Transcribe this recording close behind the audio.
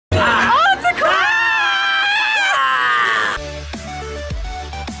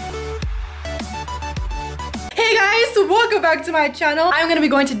back to my channel. I'm gonna be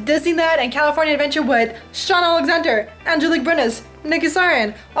going to Disneyland and California Adventure with Sean Alexander, Angelique Brunas, Nikki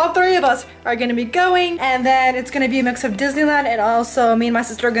Sarin. All three of us are gonna be going, and then it's gonna be a mix of Disneyland and also me and my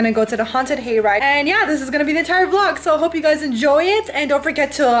sister are gonna go to the haunted hayride. And yeah, this is gonna be the entire vlog, so I hope you guys enjoy it. And don't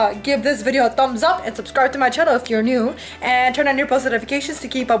forget to give this video a thumbs up and subscribe to my channel if you're new, and turn on your post notifications to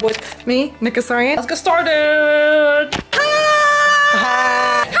keep up with me, Nikki Sarin. Let's get started.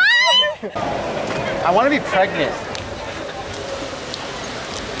 Hi. I want to be pregnant.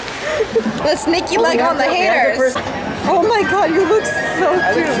 Let's NIKKI leg on the haters. Oh my god, you look so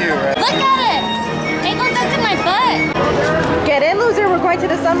cute. Right? Look at it. It goes up to my butt. Get in, loser. We're going to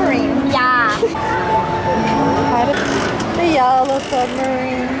the submarine. Yeah. The yellow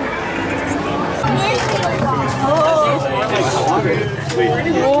submarine. Oh.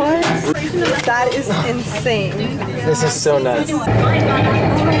 What? That is insane. This is so nuts.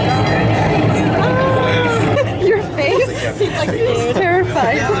 Your face seems like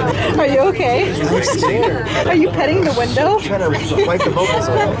terrified. Are you okay? I'm scared. Are you petting the window? I'm trying to wipe the bubbles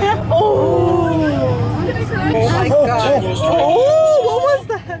off. Oh! Oh my god. Oh! What was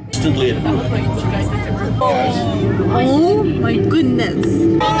that? Oh my goodness.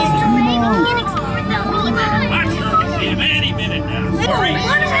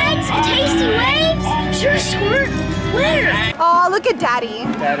 Tasty waves? Sure, squirt. Where? Oh, look at Daddy.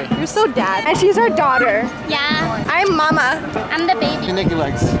 Daddy. You're so dad. And she's our daughter. Yeah. I'm Mama. I'm the baby. Your NIKKI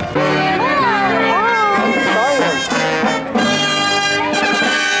legs.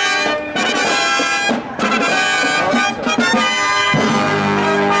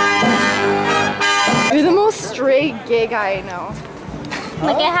 You're the most straight gay guy I know.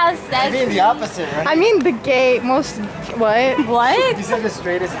 Look at how I says. mean the opposite, right? I mean the gay, most, what? What? You said the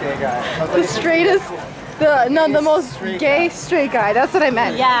straightest gay guy. I was The like, straightest, the most straight gay straight guy. That's what I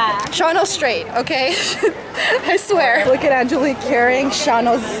meant. Yeah. Shauno's straight, okay? I swear. Look at Angelique carrying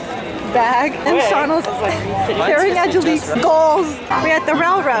Shauno's bag. And Shauno's carrying Angelique's goals. We're at the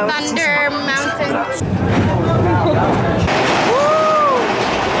railroad. Thunder Mountain.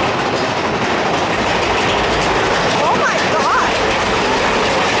 Oh my god!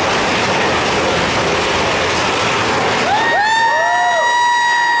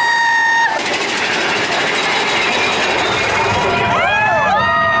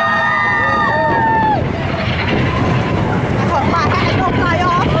 My hat don't fly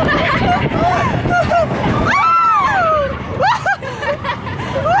off.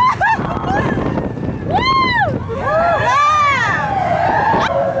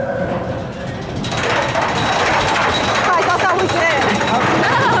 I thought that was it.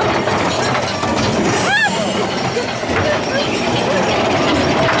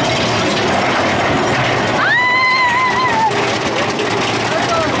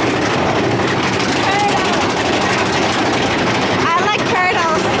 I like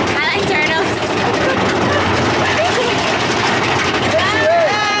turtles. I like turtles.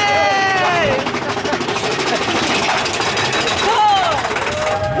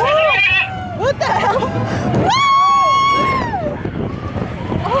 What the hell?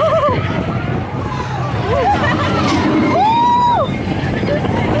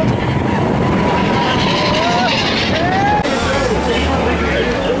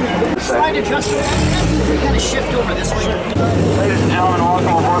 Slide adjustment. Kind of shift over this way. Ladies and gentlemen, welcome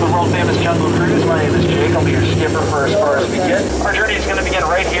aboard the world famous Jungle Cruise. My name is Jake. I'll be your skipper for as far as we get. Our journey is going to begin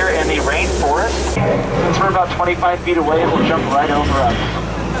right here in the rainforest. Since we're about 25 feet away, we'll jump right over us.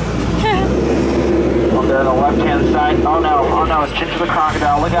 On there on the left-hand side. Oh no, it's Ginger the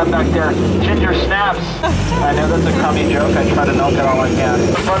crocodile. Look out back there. Ginger snaps. I know that's a crummy joke. I try to milk it all I can.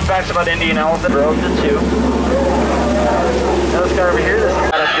 Fun facts about Indian elephant. Road to 2. Now let's go over here. This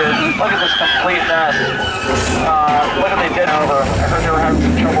guy up here. Look at this complete mess. Look what they did over. I heard they were having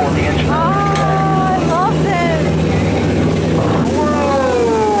some trouble with the engine. Oh, I love this.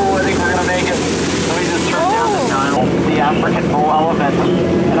 Whoa! I think we're gonna make it. Let me just turn down the dial. The African bull elephant.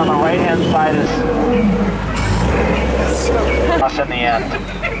 And on the right hand side is us in the end.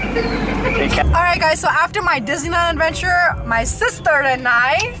 Alright guys, so after my Disneyland adventure, my sister and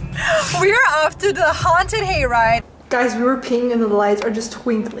I, we are off to the haunted hayride. Guys, we were peeing and the lights are just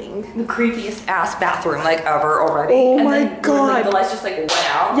twinkling. The creepiest ass bathroom like ever already. Oh and my then, god. Like, the lights just like went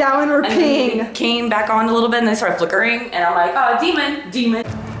out. Yeah, when we're and peeing. Then came back on a little bit and they started flickering and I'm like, oh, demon, demon.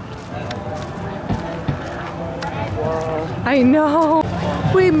 I know.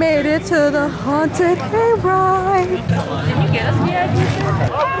 We made it to the haunted hayride. Can you get us VIP?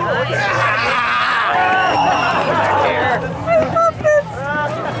 I love this.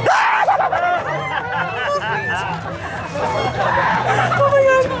 Oh my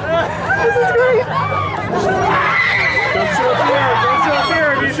god. This is great.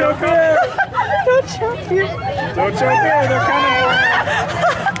 Don't choke in, they're coming.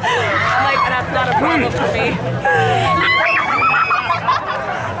 I'm like, that's not a problem for me.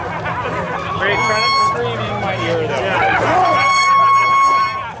 Wait, try not to scream in my ear though.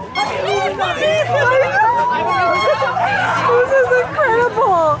 This is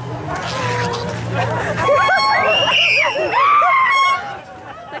incredible.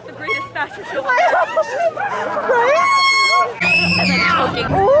 It's like the greatest fashion show. Right? And then choking.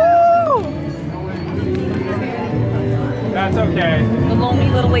 Ooh. That's okay. The lonely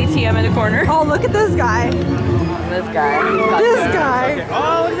little ATM in the corner. Oh, look at this guy. This guy. This guy. Okay.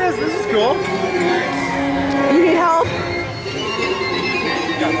 Oh, look at this. This is cool. You need help?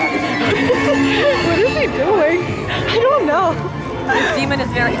 What is he doing? I don't know. This demon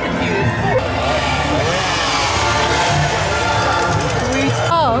is very confused.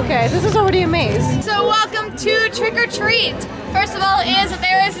 Oh, okay. This is already a maze. So welcome to Trick or Treat. First of all is that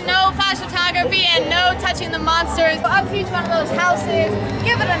there is no flash photography and no touching the monsters. Go up to each one of those houses,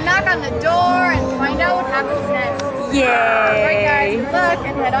 give it a knock on the door, and find out what happens next. Yay! Alright guys, good luck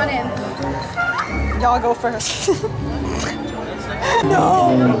and head on in. Y'all go first.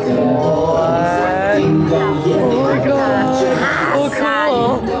 No! Oh,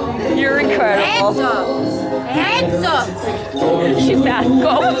 cool. You're incredible. Hands up! She's bad.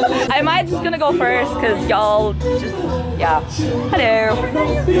 Go. I might just gonna go first because y'all just, yeah. Hello.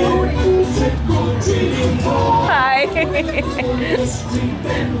 Hi.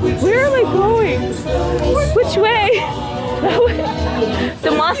 Where am I going? Which way? That way.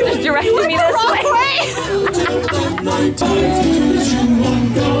 The monster's directing me this way.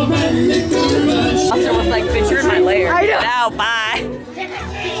 Monster was like, bitch, you're in my lair. I know. Get out, bye.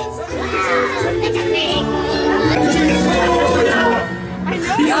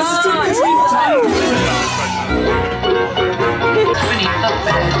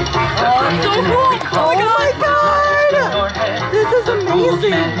 Oh my god! This is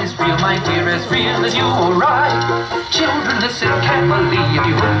amazing! Is real, my dear, as real as you ride. Children, listen carefully if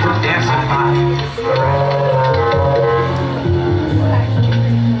you want to dare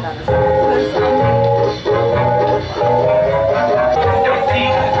Don't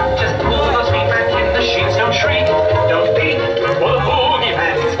peek, just pull those feet back in the sheets. Don't shriek, don't peek, pull the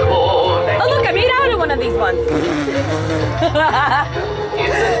boogeyman's claw. Oh look, I made out in one of these ones.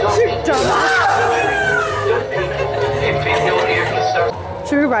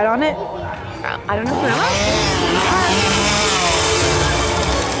 Should we ride on it? I don't know if we're allowed.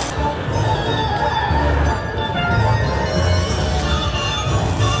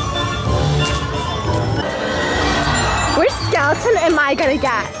 Which skeleton am I gonna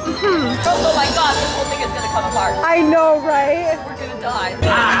get? Oh my god, this whole thing is gonna come apart. I know, right? We're gonna die.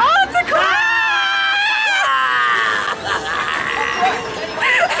 Oh, it's a clown!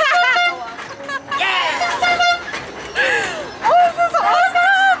 Oh, this is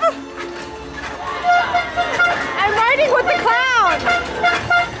awesome! I'm riding with the clown!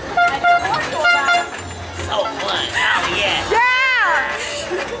 So fun. Oh, yeah. Yeah!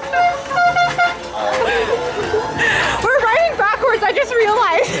 We're riding backwards, I just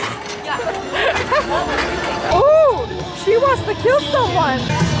realized. Oh, she wants to kill someone.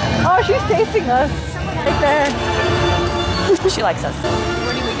 Oh, she's chasing us. Right there. She likes us.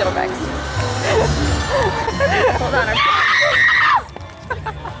 Where do we go next? Hold on.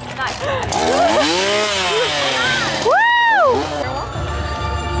 Woo!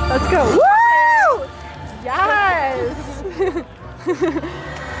 Let's go. Woo! Yes!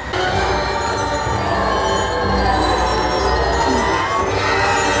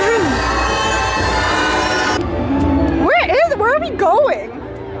 Where are we going?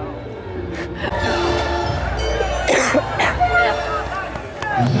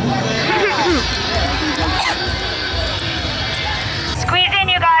 Squeeze in,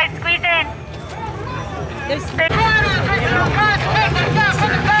 you guys, squeeze in. There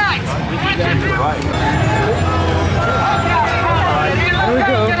we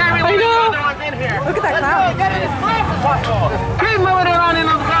go. I know. Look at that clown. Keep moving around in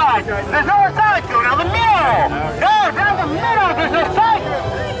the side. There's no side to it. Now the middle. No, down the middle. There's a side.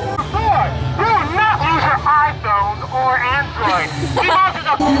 Do not use your iPhone or Android. Keep on to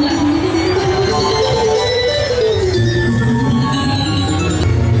the...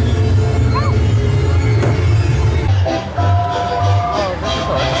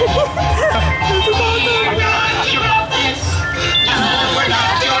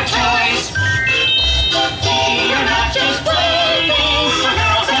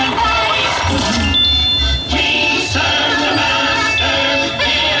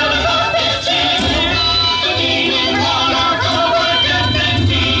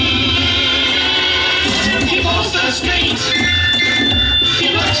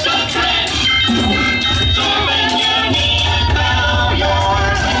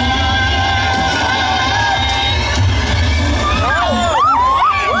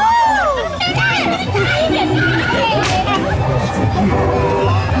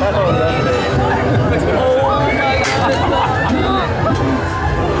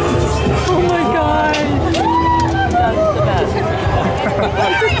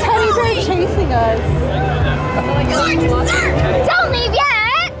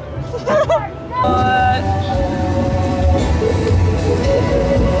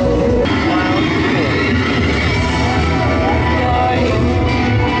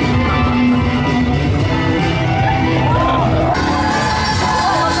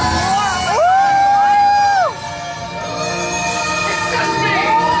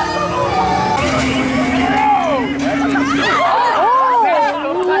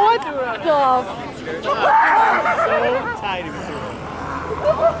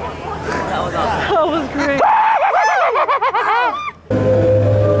 was awesome. That was great.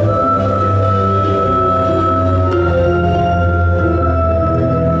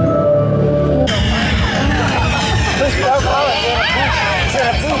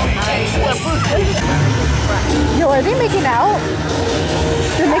 Yo, are they making out?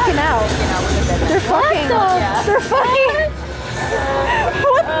 They're making out. They're fucking. They're fucking.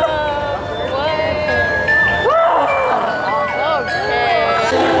 What the?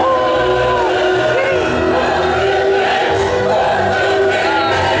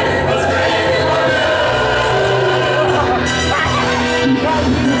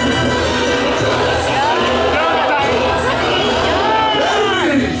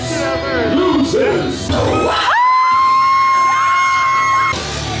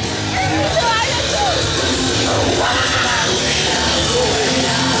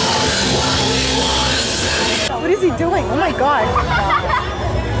 What is he doing? Oh my god.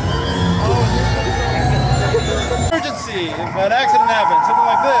 Emergency! If an accident happens, something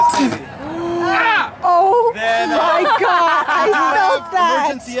like this, maybe. Oh Then, my god, I felt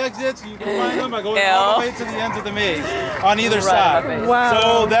that. Emergency exits, you can find them by going all the way to the ends of the maze on either side. Wow.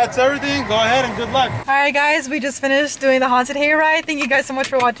 So that's everything. Go ahead and good luck. Alright guys, we just finished doing the haunted hayride. Thank you guys so much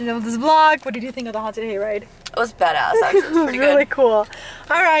for watching this vlog. What did you think of the haunted hayride? It was badass, actually. It was pretty Really good. cool.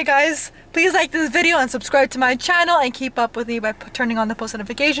 Alright guys, please like this video and subscribe to my channel and keep up with me by turning on the post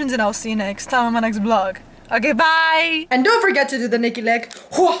notifications, and I'll see you next time on my next vlog. Okay, bye! And don't forget to do the NIKKI leg.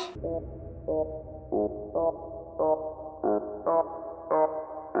 Whoa.